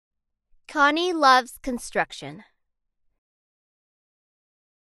Connie loves construction.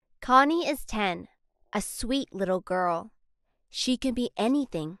 Connie is 10, a sweet little girl. She can be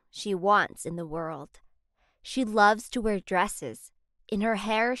anything she wants in the world. She loves to wear dresses. In her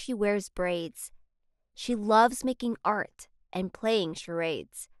hair she wears braids. She loves making art and playing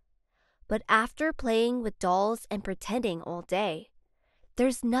charades. But after playing with dolls and pretending all day,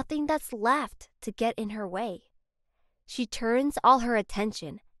 there's nothing that's left to get in her way. She turns all her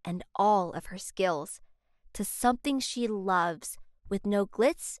attention and all of her skills to something she loves with no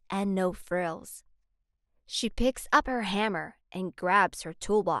glitz and no frills. She picks up her hammer and grabs her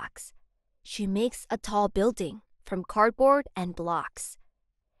toolbox. She makes a tall building from cardboard and blocks.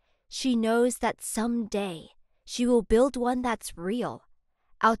 She knows that someday she will build one that's real,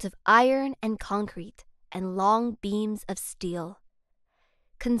 out of iron and concrete and long beams of steel.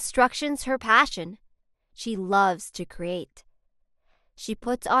 Construction's her passion. She loves to create. She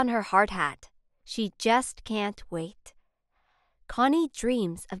puts on her hard hat. She just can't wait. Connie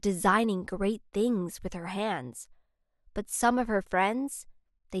dreams of designing great things with her hands, but some of her friends,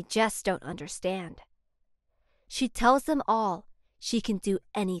 they just don't understand. She tells them all she can do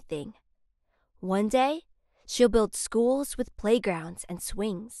anything. One day, she'll build schools with playgrounds and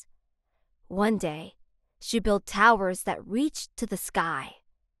swings. One day, she'll build towers that reach to the sky.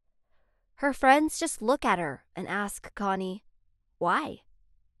 Her friends just look at her and ask Connie, why?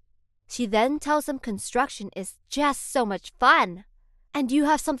 She then tells them construction is just so much fun, and you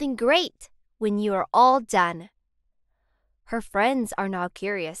have something great when you are all done. Her friends are now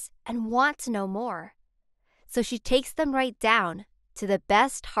curious and want to know more, so she takes them right down to the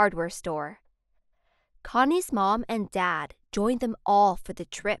best hardware store. Connie's mom and dad join them all for the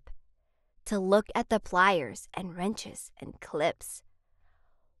trip to look at the pliers and wrenches and clips.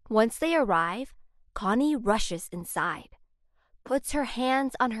 Once they arrive, Connie rushes inside, puts her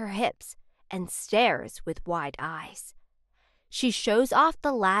hands on her hips, and stares with wide eyes. She shows off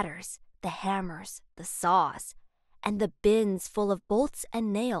the ladders, the hammers, the saws, and the bins full of bolts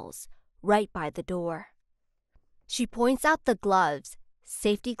and nails right by the door. She points out the gloves,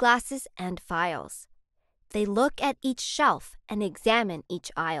 safety glasses, and files. They look at each shelf and examine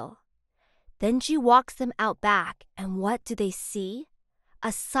each aisle. Then she walks them out back, and what do they see?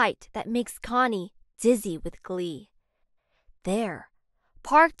 A sight that makes Connie dizzy with glee. There,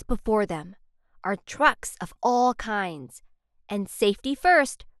 parked before them, are trucks of all kinds, and safety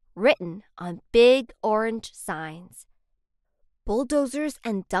first written on big orange signs. Bulldozers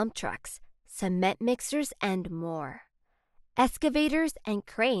and dump trucks, cement mixers and more. Excavators and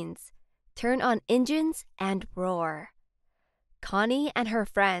cranes turn on engines and roar. Connie and her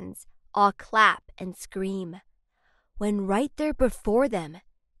friends all clap and scream, when right there before them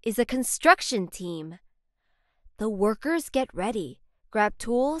is a construction team. The workers get ready, grab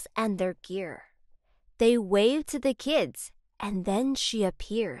tools and their gear. They wave to the kids, and then she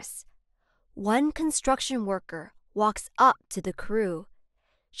appears. One construction worker walks up to the crew.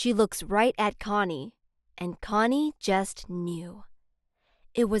 She looks right at Connie, and Connie just knew.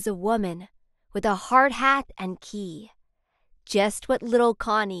 It was a woman with a hard hat and key, just what little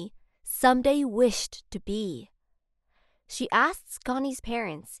Connie someday wished to be. She asks Connie's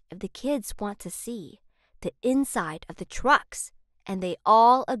parents if the kids want to see the inside of the trucks, and they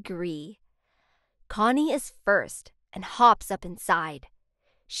all agree. Connie is first and hops up inside.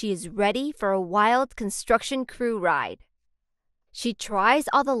 She is ready for a wild construction crew ride. She tries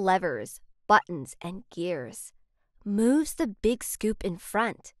all the levers, buttons, and gears, moves the big scoop in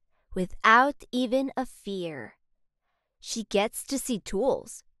front without even a fear. She gets to see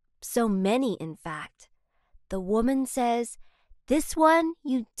tools, so many in fact. The woman says, "This one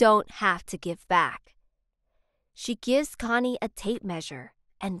you don't have to give back." She gives Connie a tape measure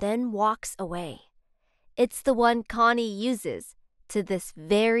and then walks away. It's the one Connie uses to this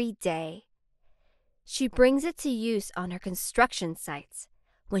very day. She brings it to use on her construction sites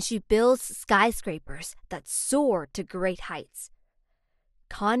when she builds skyscrapers that soar to great heights.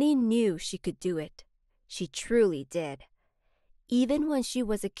 Connie knew she could do it. She truly did, even when she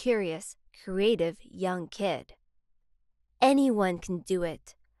was a curious, creative young kid. Anyone can do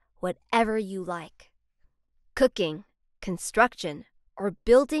it, whatever you like. Cooking, construction, or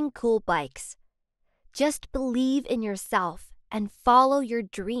building cool bikes. Just believe in yourself and follow your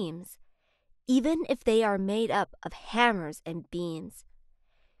dreams, even if they are made up of hammers and beams.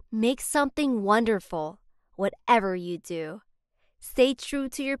 Make something wonderful, whatever you do. Stay true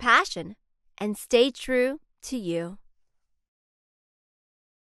to your passion and stay true to you.